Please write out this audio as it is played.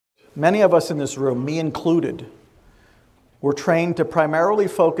Many of us in this room, me included, were trained to primarily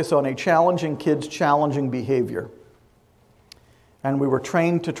focus on a challenging kid's challenging behavior. And we were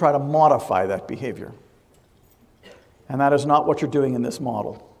trained to try to modify that behavior. And that is not what you're doing in this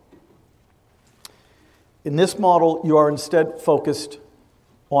model. In this model, you are instead focused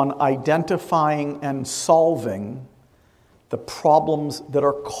on identifying and solving the problems that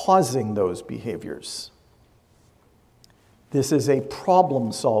are causing those behaviors. This is a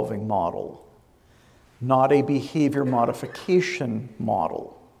problem-solving model, not a behavior modification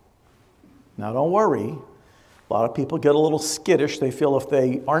model. Now, don't worry. A lot of people get a little skittish. They feel if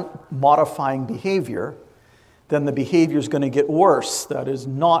they aren't modifying behavior, then the behavior is going to get worse. That is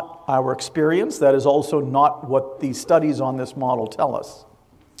not our experience. That is also not what the studies on this model tell us.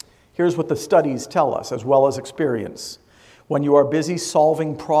 Here's what the studies tell us, as well as experience. When you are busy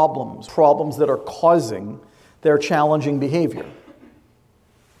solving problems that are causing their challenging behavior,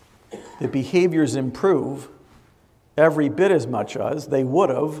 the behaviors improve every bit as much as they would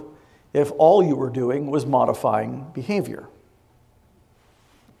have if all you were doing was modifying behavior.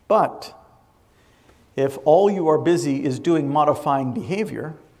 But if all you are busy is doing modifying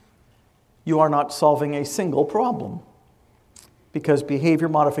behavior, you are not solving a single problem, because behavior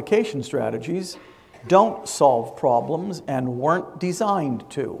modification strategies don't solve problems and weren't designed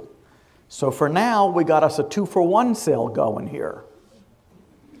to. So for now, we got us a 2-for-1 sale going here.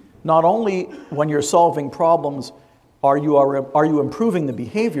 Not only when you're solving problems are you improving the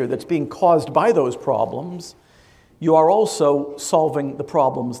behavior that's being caused by those problems, you are also solving the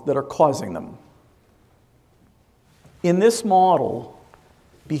problems that are causing them. In this model,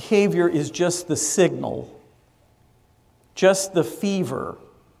 behavior is just the signal, just the fever,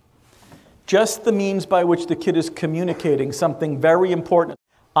 just the means by which the kid is communicating something very important.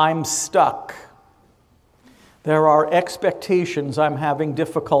 I'm stuck. There are expectations I'm having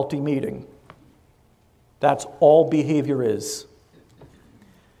difficulty meeting. That's all behavior is.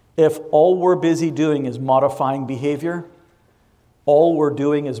 If all we're busy doing is modifying behavior, all we're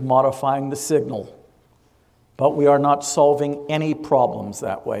doing is modifying the signal. But we are not solving any problems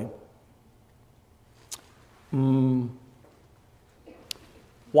that way.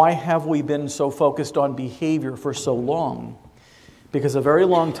 Why have we been so focused on behavior for so long? Because a very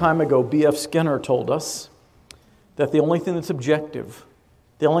long time ago, B.F. Skinner told us that the only thing that's objective,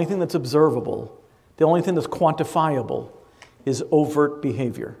 the only thing that's observable, the only thing that's quantifiable is overt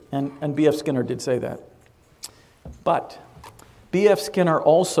behavior. And B.F. Skinner did say that. But B.F. Skinner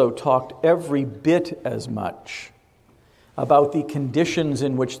also talked every bit as much about the conditions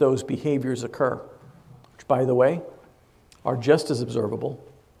in which those behaviors occur, which, by the way, are just as observable,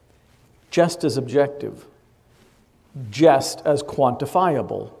 just as objective, just as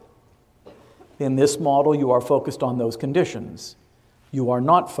quantifiable. In this model, you are focused on those conditions. You are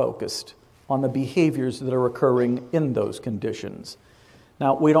not focused on the behaviors that are occurring in those conditions.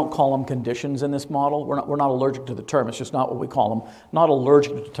 Now, we don't call them conditions in this model. We're not allergic to the term. It's just not what we call them. Not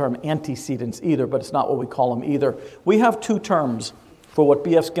allergic to the term antecedents either, but it's not what we call them either. We have two terms for what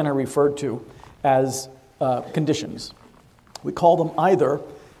B.F. Skinner referred to as conditions. We call them either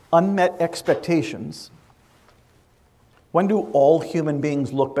unmet expectations. When do all human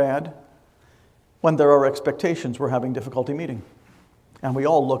beings look bad? When there are expectations we're having difficulty meeting. And we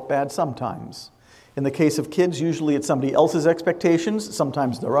all look bad sometimes. In the case of kids, usually it's somebody else's expectations,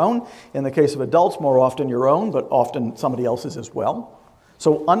 sometimes their own. In the case of adults, more often your own, but often somebody else's as well.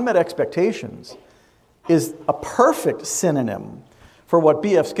 So unmet expectations is a perfect synonym for what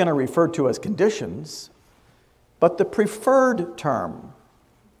B.F. Skinner referred to as conditions, but the preferred term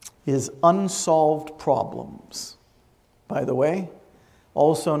is unsolved problems. By the way,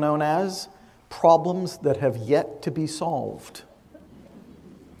 also known as problems that have yet to be solved.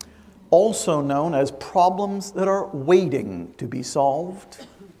 Also known as problems that are waiting to be solved.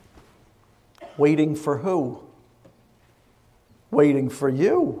 Waiting for who? Waiting for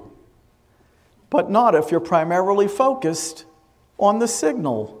you. But not if you're primarily focused on the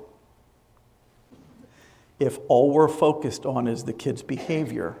signal. If all we're focused on is the kid's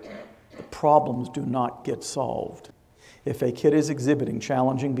behavior, the problems do not get solved. If a kid is exhibiting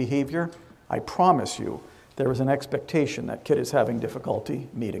challenging behavior, I promise you there is an expectation that kid is having difficulty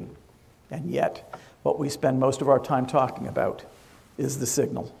meeting. And yet, what we spend most of our time talking about is the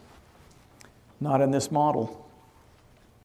signal. Not in this model.